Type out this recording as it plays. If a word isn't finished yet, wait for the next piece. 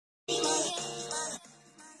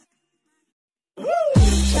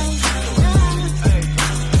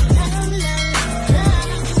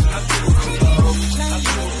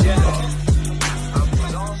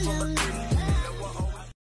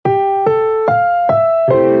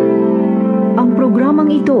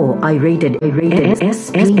Ito ay rated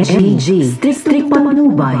SPG. Strict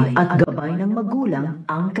panubay at gabay ng magulang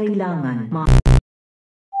ang kailangan.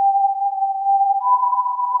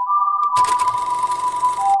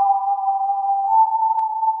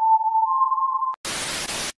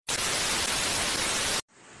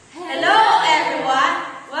 Hello everyone!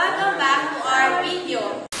 Welcome back to our video.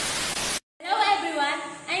 Hello everyone!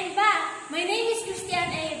 I'm back. My name is Christian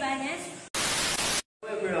A. Ibanez. Hello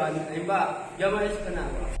everyone, I'm back. Jamaris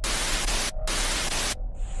Panagua.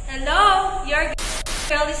 Hello! Your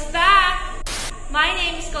girl is back! My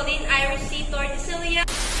name is Colleen Iris C. Torticilia.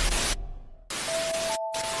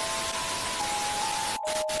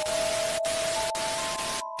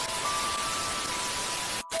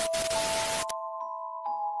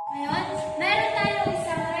 Ngayon, meron tayong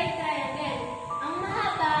isang right triangle. Ang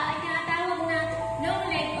mahaba ay tinatawag na long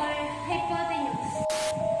leg or hypotenuse.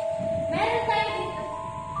 Meron tayo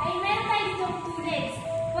ditong two legs.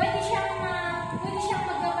 Pwede siyang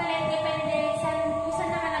magkapalit depende sa kung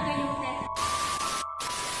saan nakalagay yung theta.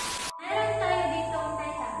 Meron tayo ditong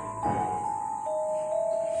theta.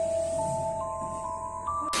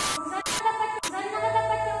 Kung saan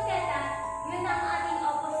nakatapat yung theta, yun ang ating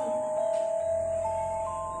opposite.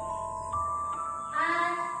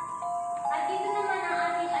 At dito naman ang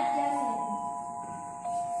ating adjacent.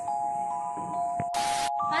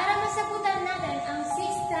 Para masagutan natin ang 6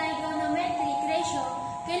 trigonometric ratio,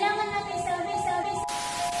 kailangan natin sabi-sabi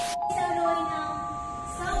sa law ng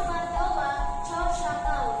Soh Cah Toa, Cho Sha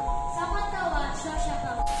Cao. Soh Cah Toa, Cho Sha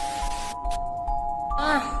Cao.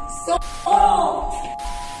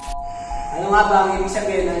 Ano nga ba ang ibig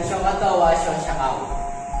sabihin ng Soh Cah Toa, Cho Sha Cao?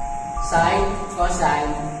 Sine,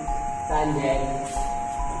 cosine, tangent,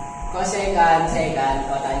 cosecant, secant,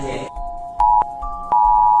 cotangent.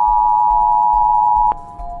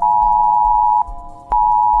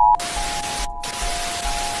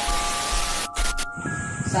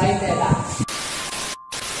 Sine theta.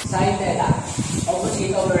 Sine theta,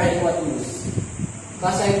 opposite over hypotenuse.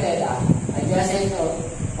 Cosine theta, adjacent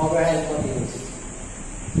over hypotenuse.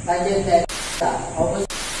 Tangent theta,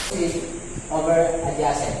 opposite over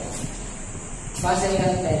adjacent.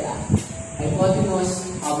 Cosecant theta, hypotenuse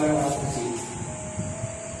over opposite.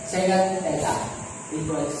 Secant theta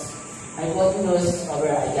equals hypotenuse over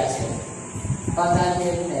adjacent.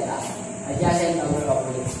 Cotangent theta, adjacent over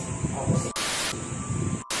opposite.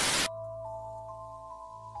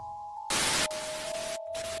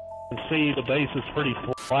 See, the base is pretty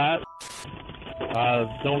flat.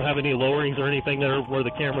 Don't have any lowerings or anything there where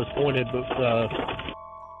the camera's pointed, but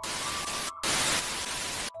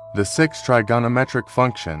the 6 trigonometric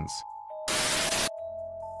functions.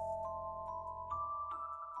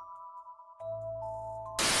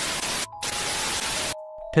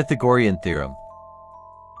 Pythagorean theorem.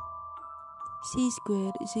 C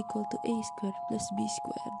squared is equal to A squared plus B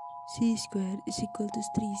squared. C squared is equal to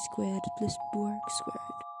 3 squared plus 4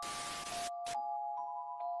 squared.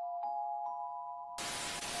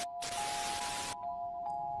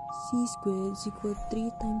 C squared is equal to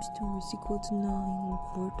 3 times 2 is equal to 9.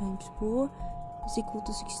 4 times 4 is equal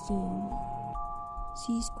to 16.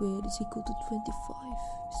 C squared is equal to 25.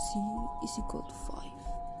 C is equal to 5.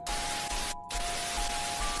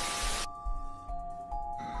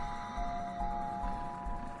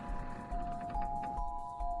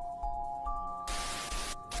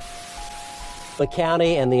 The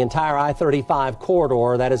county and the entire I-35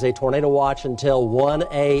 corridor. That is a tornado watch until 1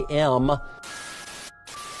 a.m.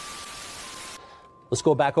 Let's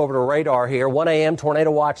go back over to radar here. 1 a.m. tornado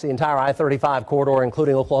watch the entire I-35 corridor,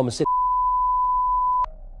 including Oklahoma City.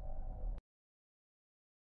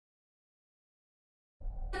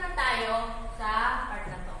 Naman tayo sa part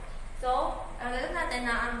na to. So, ang gagawin natin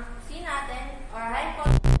na ang C natin or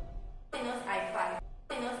hypotenuse ay 5.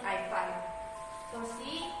 Hypotenuse ay 5. So,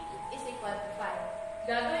 C is equal to 5.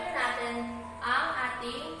 Gagawin na natin ang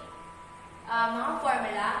ating mga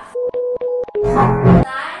formula.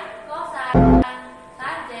 Sine, cosine,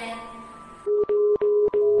 tangent,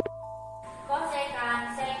 cosecant,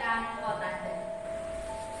 secant, cotangent.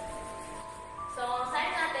 So,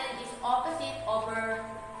 sine natin is opposite over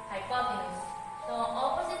hypotenuse. So,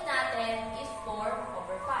 opposite natin is 4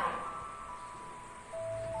 over 5.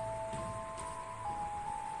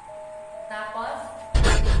 Tapos,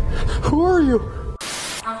 Who are you?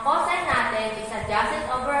 ang cosine natin is adjacent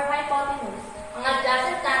over hypotenuse. Ang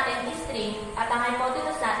adjacent natin is 3 at ang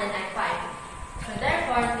hypotenuse natin ay 5. So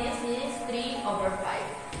therefore, this is 3 over 5.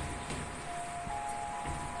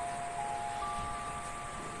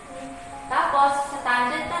 Tapos, sa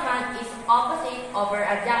tangent naman is opposite over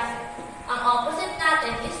adjacent. Ang opposite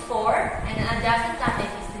natin is 4 and ang adjacent natin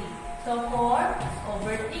is 3. So 4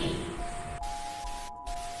 over 3.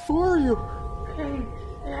 Who are you? Hey,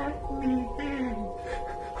 help me.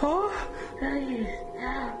 Huh? Hey,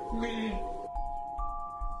 help me.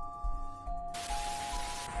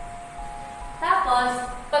 Tapos,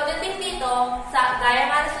 pagdating dito, gaya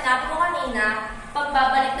nga na sinabi ko kanina,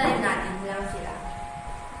 pagbabalik na rin natin lang sila.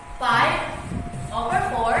 5 over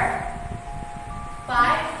 4,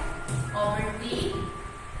 5 over 3,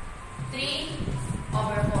 3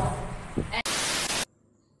 over 4.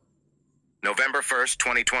 November 1st,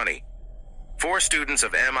 2020. 4 students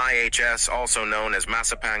of MIHS, also known as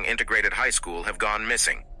Masapang Integrated High School, have gone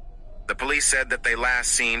missing. The police said that they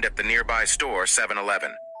last seen at the nearby store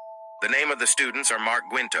 7-Eleven. The name of the students are Mark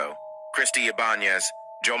Guinto, Christy Ibanez,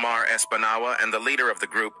 Jomar Espanawa, and the leader of the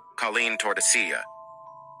group, Colleen Tordesillas.